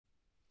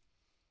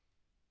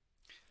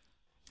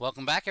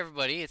Welcome back,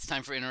 everybody. It's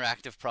time for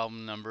interactive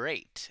problem number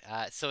 8.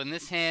 So in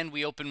this hand,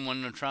 we open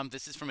one no trump.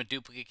 This is from a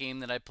duplicate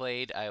game that I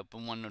played. I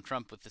opened one no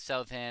trump with the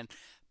south hand.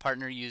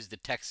 Partner used the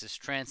Texas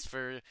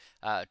transfer,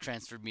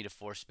 transferred me to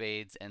four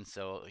spades, and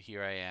so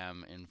here I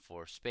am in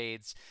four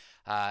spades.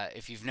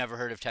 If you've never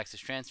heard of Texas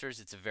transfers,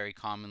 it's a very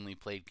commonly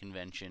played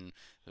convention.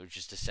 It's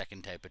just a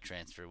second type of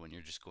transfer when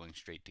you're just going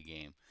straight to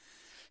game.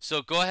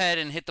 So go ahead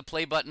and hit the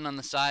play button on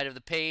the side of the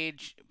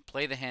page,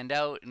 play the hand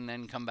out, and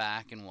then come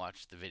back and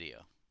watch the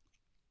video.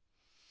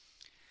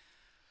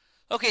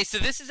 Okay, so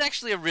this is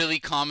actually a really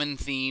common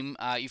theme.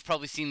 You've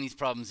probably seen these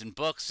problems in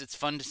books. It's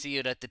fun to see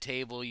it at the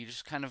table. You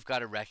just kind of got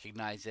to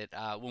recognize it.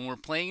 When we're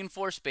playing in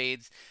four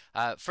spades,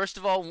 first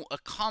of all,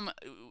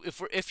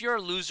 if you're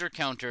a loser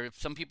counter,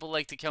 some people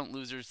like to count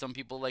losers, some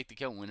people like to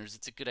count winners.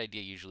 It's a good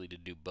idea usually to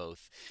do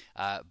both.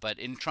 But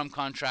in trump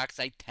contracts,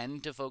 I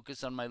tend to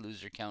focus on my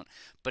loser count.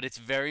 But it's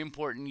very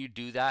important you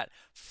do that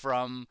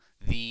from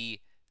the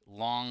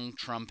long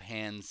trump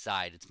hand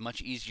side. It's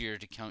much easier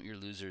to count your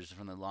losers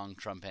from the long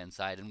trump hand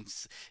side. And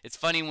it's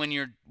funny when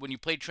you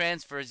play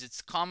transfers,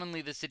 it's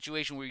commonly the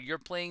situation where you're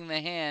playing the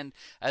hand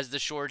as the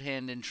short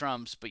hand in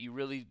trumps, but you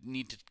really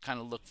need to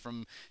kind of look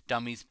from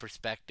dummy's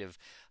perspective.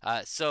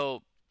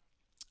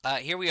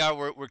 Here we are.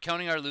 We're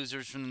counting our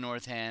losers from the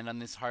north hand on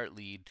this heart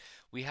lead.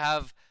 We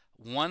have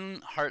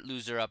one heart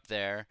loser up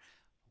there,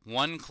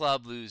 one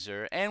club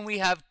loser, and we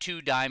have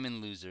two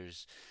diamond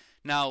losers.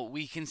 Now,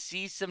 we can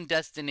see some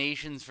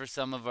destinations for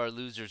some of our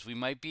losers. We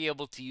might be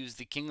able to use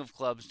the king of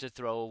clubs to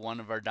throw one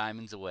of our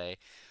diamonds away.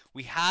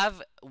 We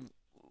have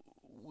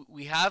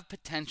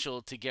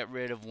potential to get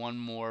rid of one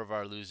more of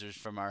our losers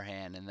from our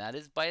hand, and that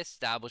is by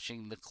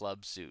establishing the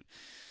club suit.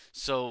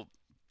 So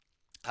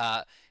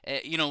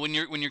when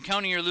you're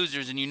counting your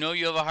losers, and you know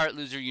you have a heart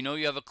loser, you know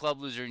you have a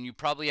club loser, and you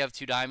probably have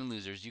two diamond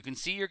losers, you can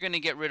see you're going to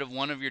get rid of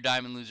one of your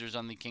diamond losers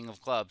on the king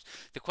of clubs.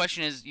 The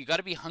question is, you got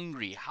to be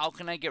hungry. How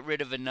can I get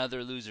rid of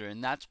another loser?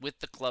 And that's with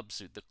the club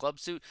suit. The club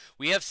suit,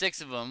 we have 6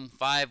 of them,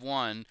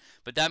 5-1,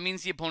 but that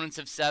means the opponents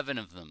have 7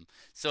 of them.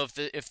 So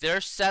if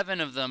there's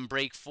 7 of them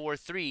break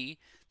 4-3,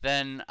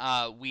 then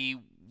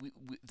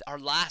our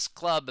last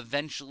club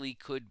eventually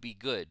could be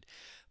good.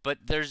 But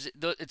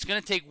it's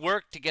going to take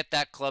work to get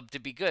that club to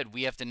be good.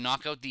 We have to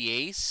knock out the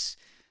ace.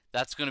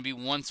 That's going to be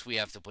once we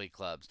have to play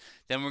clubs.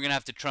 Then we're going to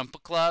have to trump a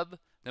club.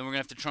 Then we're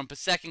going to have to trump a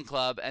second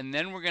club. And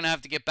then we're going to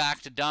have to get back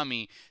to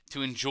dummy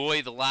to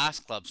enjoy the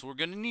last club. So we're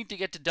going to need to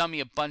get to dummy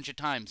a bunch of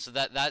times. So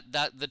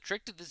the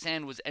trick to this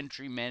hand was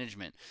entry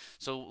management.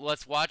 So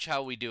let's watch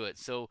how we do it.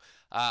 So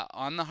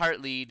on the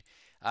heart lead,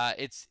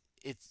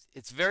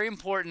 it's very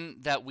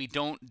important that we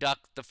don't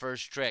duck the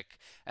first trick.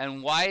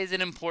 And why is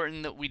it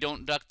important that we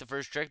don't duck the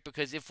first trick?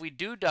 Because if we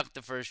do duck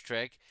the first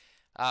trick,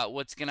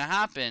 what's going to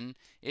happen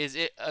is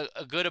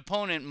a good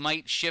opponent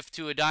might shift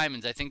to a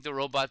diamond. I think the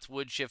robots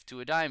would shift to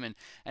a diamond.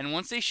 And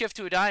once they shift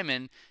to a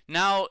diamond,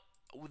 now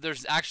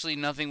there's actually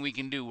nothing we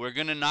can do. We're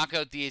going to knock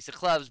out the ace of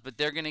clubs, but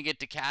they're going to get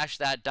to cash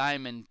that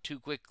diamond too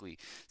quickly.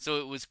 So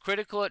it was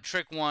critical at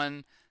trick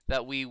 1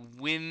 that we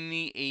win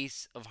the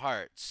ace of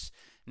hearts.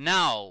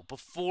 Now,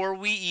 before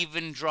we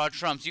even draw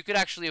trumps, you could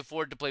actually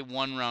afford to play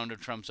 1 round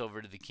of trumps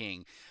over to the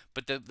king.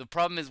 But the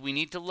problem is we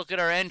need to look at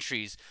our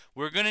entries.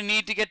 We're going to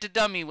need to get to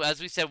dummy. As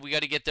we said, we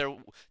got to get there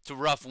to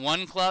rough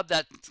 1 club.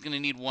 That's going to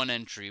need 1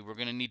 entry. We're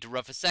going to need to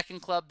rough a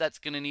second club. That's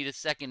going to need a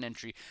second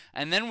entry.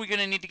 And then we're going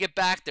to need to get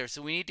back there.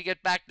 So we need to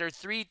get back there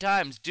 3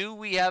 times. Do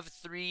we have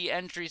 3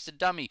 entries to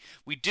dummy?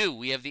 We do.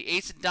 We have the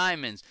ace of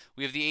diamonds.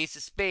 We have the ace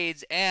of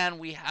spades. And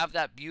we have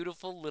that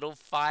beautiful little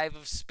 5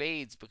 of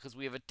spades because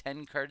we have a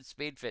 10-card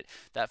spade fit.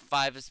 That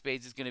 5 of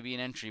spades is going to be an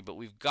entry. But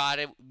we've got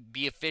to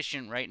be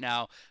efficient right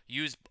now.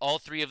 Use all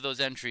 3 of those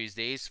entries,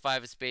 the ace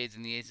 5 of spades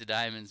and the ace of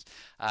diamonds.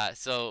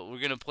 So we're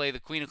going to play the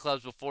queen of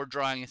clubs before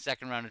drawing a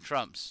second round of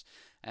trumps.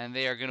 And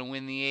they are going to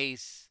win the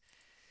ace.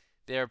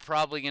 They're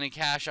probably going to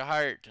cash a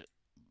heart.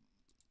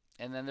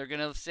 And then they're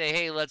going to say,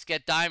 hey, let's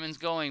get diamonds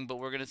going. But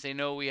we're going to say,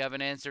 no, we have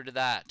an answer to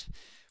that.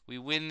 We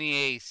win the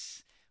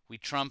ace. We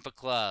trump a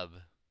club.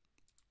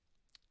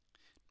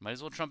 Might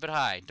as well trump it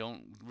high.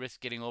 Don't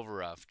risk getting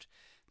over-ruffed.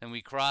 Then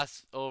we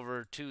cross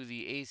over to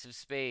the ace of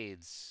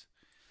spades.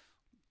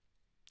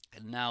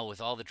 And now with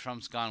all the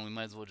trumps gone, we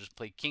might as well just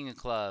play king of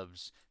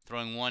clubs,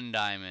 throwing 1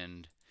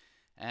 diamond.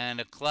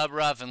 And a club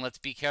ruff, and let's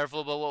be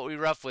careful about what we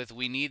ruff with.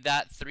 We need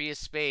that 3 of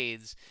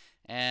spades.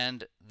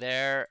 And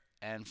there,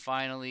 and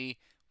finally,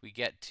 we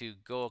get to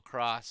go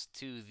across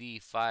to the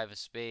 5 of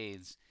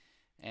spades.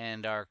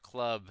 And our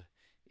club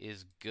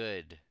is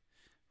good.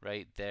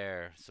 Right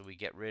there, so we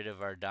get rid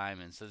of our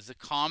diamonds. So there's a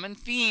common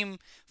theme.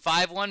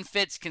 5-1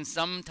 fits can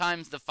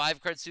sometimes, the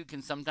 5-card suit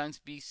can sometimes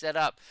be set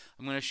up.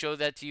 I'm going to show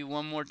that to you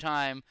one more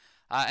time.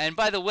 And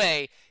by the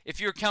way, if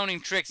you're counting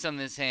tricks on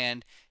this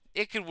hand,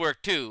 it could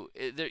work too.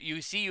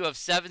 You see you have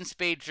 7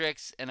 spade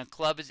tricks, and a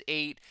club is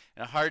 8,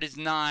 and a heart is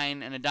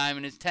 9, and a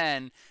diamond is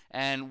 10.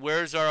 And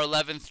where's our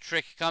 11th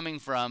trick coming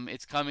from?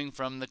 It's coming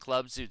from the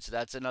club suit. So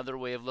that's another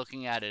way of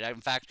looking at it.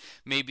 In fact,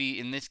 maybe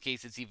in this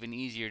case it's even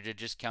easier to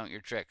just count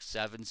your tricks.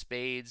 7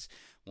 spades,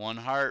 1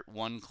 heart,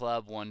 1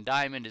 club, 1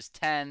 diamond is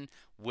 10.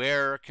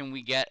 Where can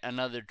we get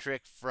another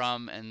trick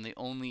from? And the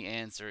only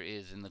answer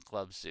is in the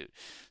club suit.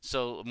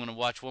 So I'm going to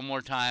watch one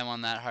more time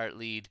on that heart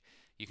lead.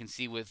 You can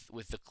see with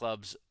the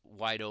clubs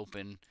wide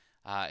open,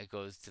 it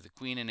goes to the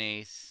queen and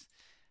ace.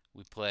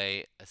 We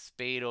play a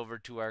spade over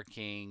to our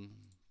king.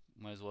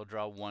 Might as well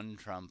draw 1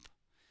 trump.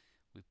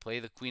 We play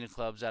the queen of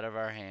clubs out of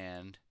our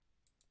hand.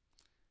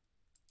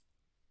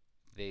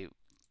 They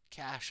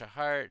cash a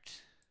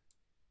heart.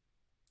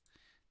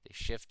 They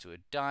shift to a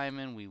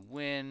diamond. We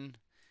win.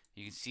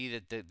 You can see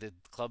that the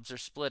clubs are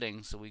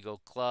splitting. So we go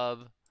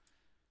club,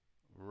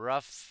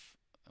 rough.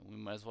 We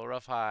might as well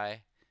rough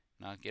high,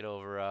 not get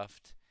over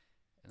roughed.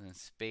 And then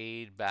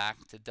spade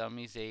back to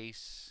dummy's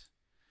ace.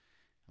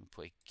 We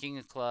play king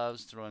of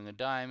clubs, throwing a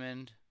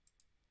diamond.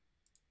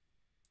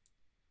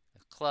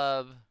 A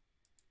club.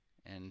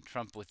 And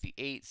trump with the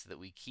 8 so that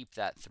we keep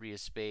that 3 of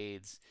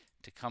spades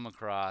to come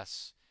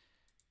across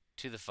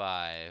to the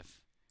 5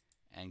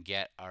 and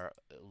get our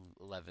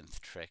 11th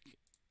trick,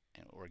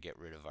 or get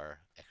rid of our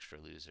extra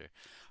loser.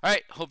 All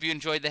right, hope you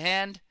enjoyed the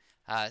hand.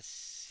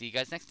 See you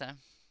guys next time.